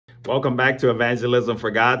Welcome back to Evangelism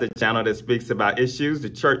for God, the channel that speaks about issues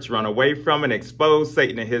the church run away from and expose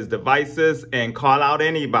Satan and his devices and call out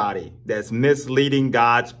anybody that's misleading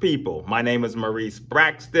God's people. My name is Maurice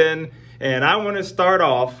Braxton, and I want to start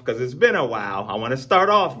off, because it's been a while,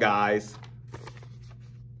 guys.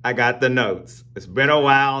 I got the notes. It's been a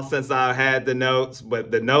while since I had the notes,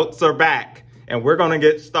 but the notes are back. And we're going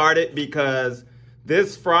to get started because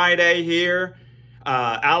this Friday here,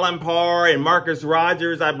 Allan Parr and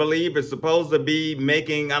Rogers, I believe, is supposed to be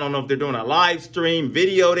making, I don't know if they're doing a live stream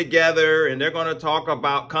video together, and they're going to talk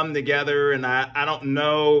about come together. And I don't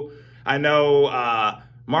know. I know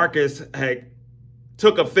Marcus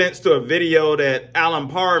took offense to a video that Allan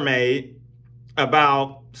Parr made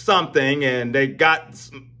about something, and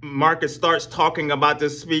Marcus starts talking about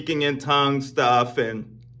this speaking in tongues stuff,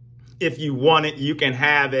 and if you want it, you can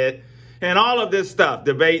have it, and all of this stuff,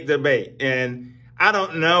 debate. And I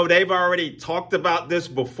don't know, they've already talked about this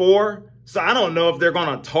before, so I don't know if they're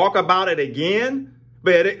going to talk about it again.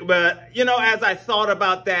 But you know, as I thought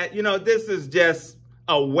about that, you know, this is just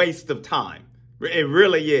a waste of time. It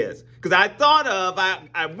really is. Because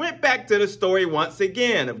I went back to the story once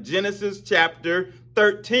again of Genesis chapter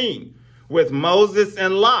 13 with Moses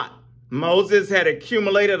and Lot. Moses had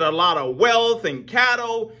accumulated a lot of wealth and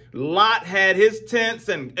cattle. Lot had his tents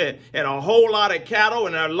and a whole lot of cattle,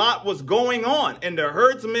 and a lot was going on. And the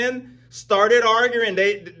herdsmen started arguing.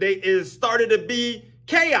 It started to be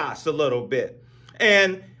chaos a little bit.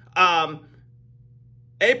 And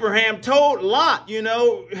Abraham told Lot, you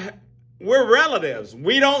know, we're relatives.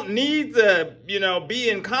 We don't need to, you know, be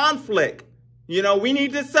in conflict. You know, we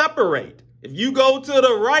need to separate. If you go to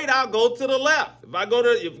the right, I'll go to the left.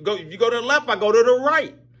 If you go to the left, I go to the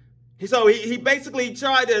right. So he basically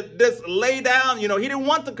tried to just lay down, you know, he didn't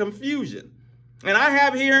want the confusion. And I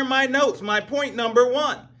have here in my notes, my point number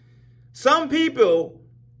one. Some people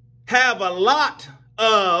have a lot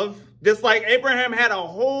of, just like Abraham had a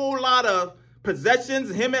whole lot of possessions,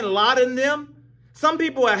 him and Lot and them. Some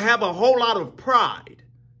people have a whole lot of pride.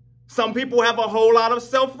 Some people have a whole lot of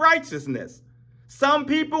self-righteousness. Some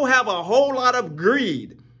people have a whole lot of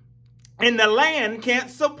greed, and the land can't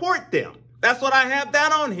support them. That's what I have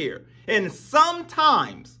that on here. And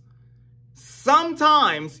sometimes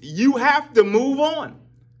you have to move on.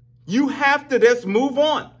 You have to just move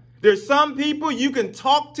on. There's some people you can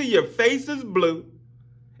talk to your face is blue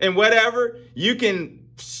and whatever. You can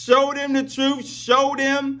show them the truth, show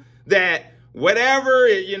them that whatever,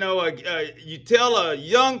 you know, you tell a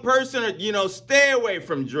young person, you know, stay away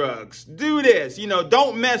from drugs, do this, you know,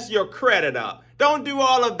 don't mess your credit up, don't do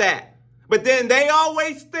all of that. But then they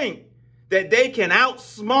always think that they can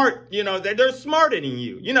outsmart, you know, that they're smarter than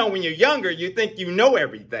you. You know, when you're younger, you think you know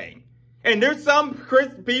everything. And there's some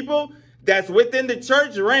people that's within the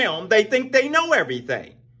church realm, they think they know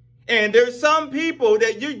everything. And there's some people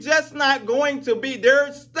that you're just not going to be,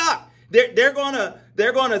 they're stuck. They're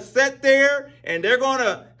gonna sit there and they're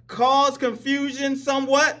gonna cause confusion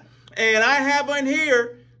somewhat. And I have on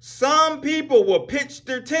here, some people will pitch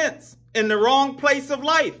their tents in the wrong place of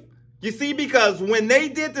life. You see, because when they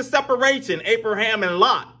did the separation, Abraham and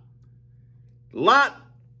Lot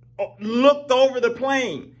looked over the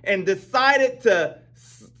plain and decided to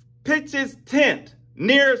pitch his tent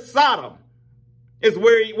near Sodom, is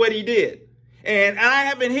what he did. And I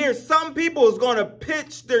have in here, some people is going to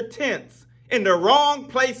pitch their tents in the wrong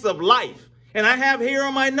place of life. And I have here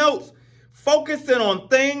on my notes, focusing on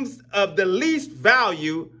things of the least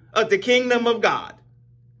value of the kingdom of God.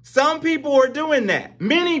 Some people are doing that.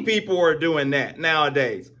 Many people are doing that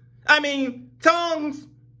nowadays. I mean, tongues,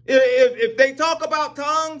 if they talk about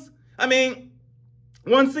tongues, I mean,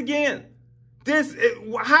 once again,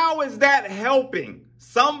 how is that helping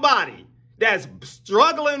somebody that's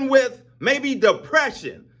struggling with maybe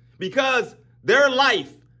depression because their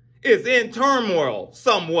life is in turmoil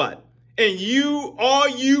somewhat, and all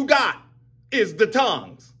you got is the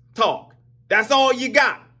tongues talk. That's all you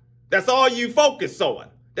got. That's all you focus on.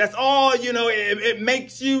 That's all, you know, it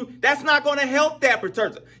makes you, that's not going to help that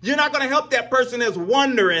person. You're not going to help that person that's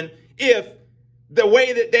wondering if the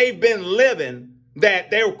way that they've been living, that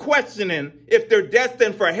they're questioning if they're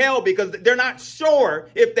destined for hell because they're not sure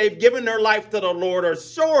if they've given their life to the Lord or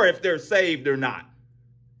sure if they're saved or not.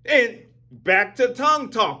 And back to tongue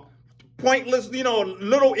talk, pointless, you know,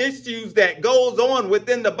 little issues that goes on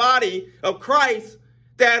within the body of Christ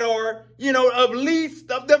that are, you know, of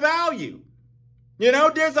least of the value. You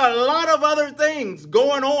know, there's a lot of other things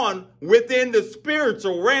going on within the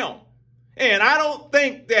spiritual realm. And I don't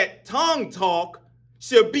think that tongue talk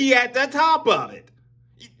should be at the top of it.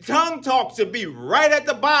 Tongue talk should be right at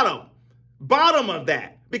the bottom of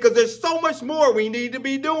that. because there's so much more we need to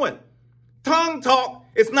be doing. Tongue talk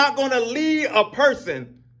is not going to lead a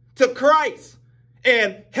person to Christ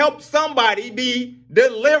and help somebody be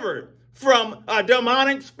delivered from a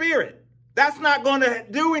demonic spirit. That's not going to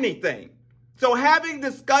do anything. So having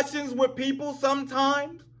discussions with people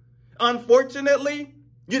sometimes, unfortunately,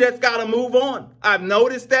 you just got to move on. I've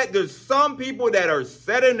noticed that there's some people that are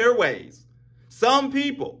set in their ways. Some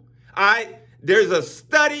people. There's a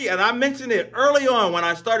study, and I mentioned it early on when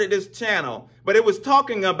I started this channel, but it was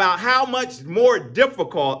talking about how much more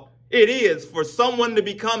difficult it is for someone to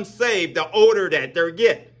become saved the older that they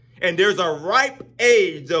get. And there's a ripe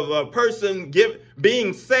age of a person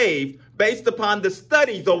being saved based upon the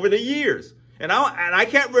studies over the years. And I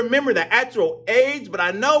can't remember the actual age, but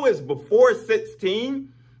I know it's before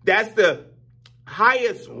 16. That's the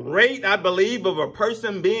highest rate, I believe, of a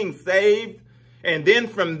person being saved. And then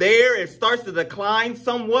from there, it starts to decline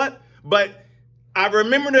somewhat. But I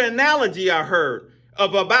remember the analogy I heard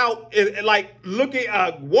of about like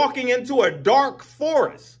walking into a dark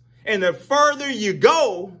forest. And the further you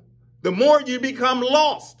go, the more you become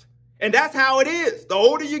lost. And that's how it is. The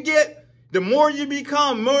older you get, the more you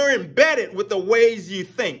become more embedded with the ways you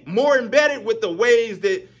think, more embedded with the ways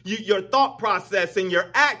that your thought process and your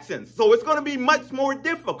actions. So it's going to be much more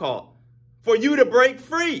difficult for you to break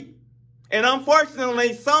free. And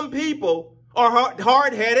unfortunately, some people are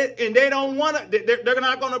hard-headed and they don't want to, they're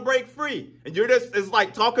not going to break free. And it's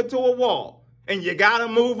like talking to a wall, and you got to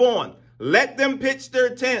move on. Let them pitch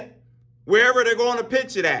their tent wherever they're going to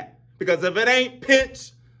pitch it at. Because if it ain't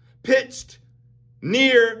pitched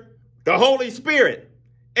near the Holy Spirit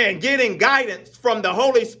and getting guidance from the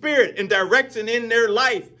Holy Spirit and direction in their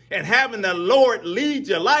life and having the Lord lead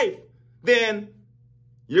your life, then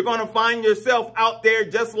you're going to find yourself out there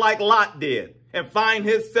just like Lot did, and find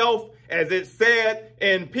himself, as it said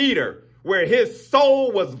in Peter, where his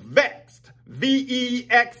soul was vexed,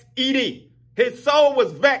 V-E-X-E-D. His soul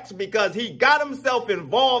was vexed because he got himself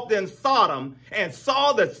involved in Sodom and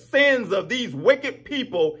saw the sins of these wicked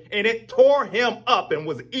people, and it tore him up and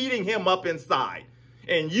was eating him up inside.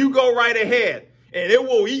 And you go right ahead and it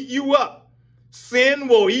will eat you up. Sin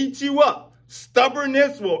will eat you up.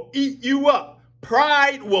 Stubbornness will eat you up.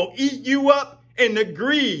 Pride will eat you up, and the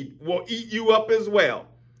greed will eat you up as well.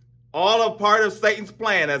 All a part of Satan's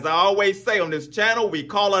plan. As I always say on this channel, we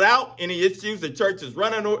call it out. Any issues the church is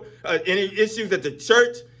running, any issues that the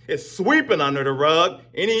church is sweeping under the rug,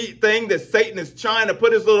 anything that Satan is trying to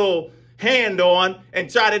put his little hand on and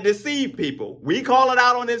try to deceive people. We call it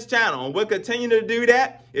out on this channel, and we'll continue to do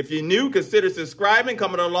that. If you're new, consider subscribing,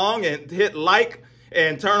 coming along, and hit like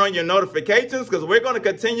and turn on your notifications, because we're going to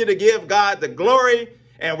continue to give God the glory,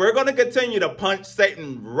 and we're going to continue to punch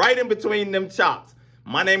Satan right in between them chops.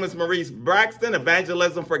 My name is Maurice Braxton.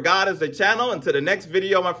 Evangelism for God is the channel. Until the next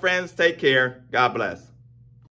video, my friends, take care. God bless.